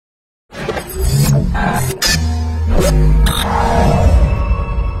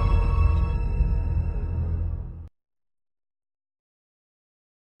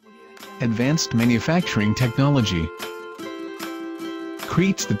Advanced manufacturing technology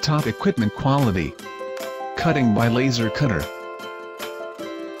creates the top equipment quality. Cutting by laser cutter.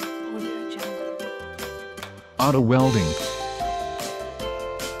 Auto welding.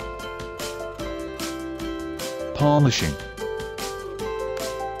 Polishing.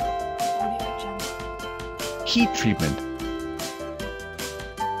 Heat treatment.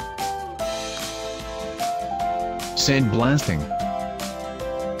 Sandblasting.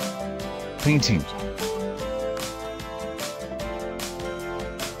 Painting.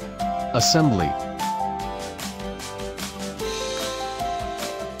 Assembly.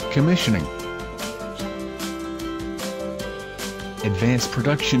 Commissioning. Advanced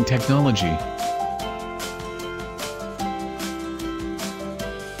production technology.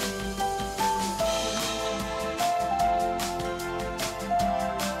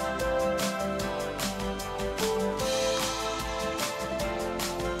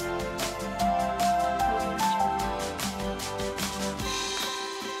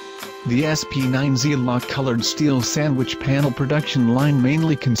 The SP9Z lock colored steel sandwich panel production line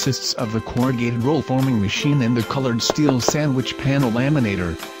mainly consists of the corrugated roll forming machine and the colored steel sandwich panel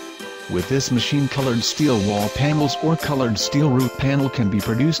laminator. With this machine, colored steel wall panels or colored steel roof panel can be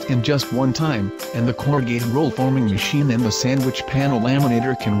produced in just one time, and the corrugated roll forming machine and the sandwich panel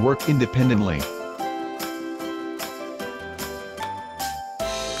laminator can work independently.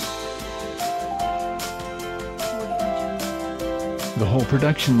 The whole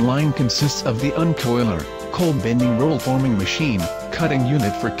production line consists of the uncoiler, cold bending roll forming machine, cutting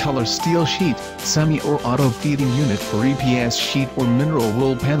unit for color steel sheet, semi or auto feeding unit for EPS sheet or mineral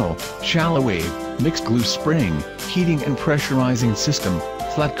wool panel, shallow wave, mixed glue spring, heating and pressurizing system,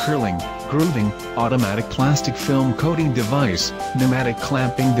 flat curling, grooving, automatic plastic film coating device, pneumatic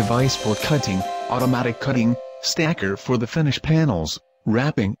clamping device for cutting, automatic cutting, stacker for the finish panels,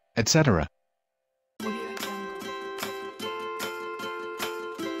 wrapping, etc.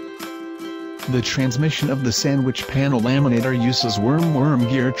 The transmission of the sandwich panel laminator uses worm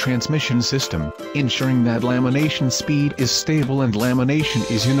gear transmission system, ensuring that lamination speed is stable and lamination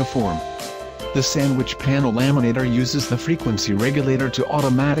is uniform. The sandwich panel laminator uses the frequency regulator to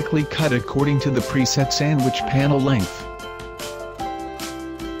automatically cut according to the preset sandwich panel length.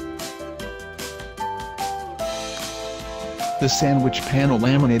 The sandwich panel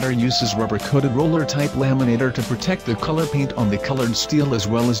laminator uses rubber-coated roller-type laminator to protect the color paint on the colored steel as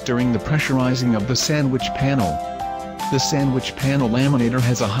well as during the pressurizing of the sandwich panel. The sandwich panel laminator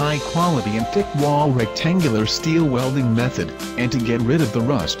has a high-quality and thick-wall rectangular steel welding method, and to get rid of the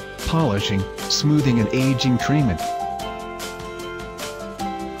rust, polishing, smoothing and aging treatment.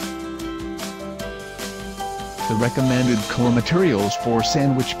 The recommended core materials for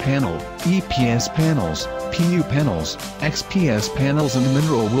sandwich panel, EPS panels, PU panels, XPS panels and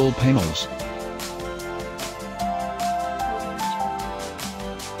mineral wool panels.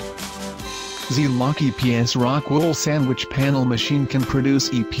 Z-Lock EPS rock wool sandwich panel machine can produce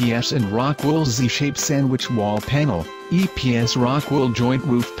EPS and rock wool Z-shaped sandwich wall panel, EPS rock wool joint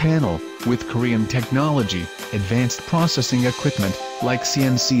roof panel, with Korean technology, advanced processing equipment, like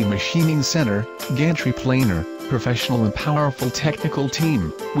CNC machining center, gantry planer, professional and powerful technical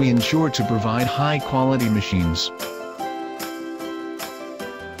team, we ensure to provide high-quality machines.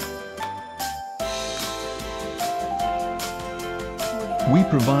 We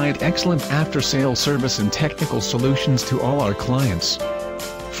provide excellent after-sale service and technical solutions to all our clients.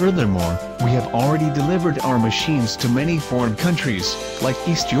 Furthermore, we have already delivered our machines to many foreign countries, like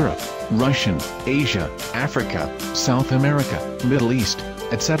East Europe, Russian, Asia, Africa, South America, Middle East,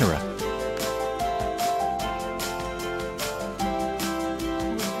 etc.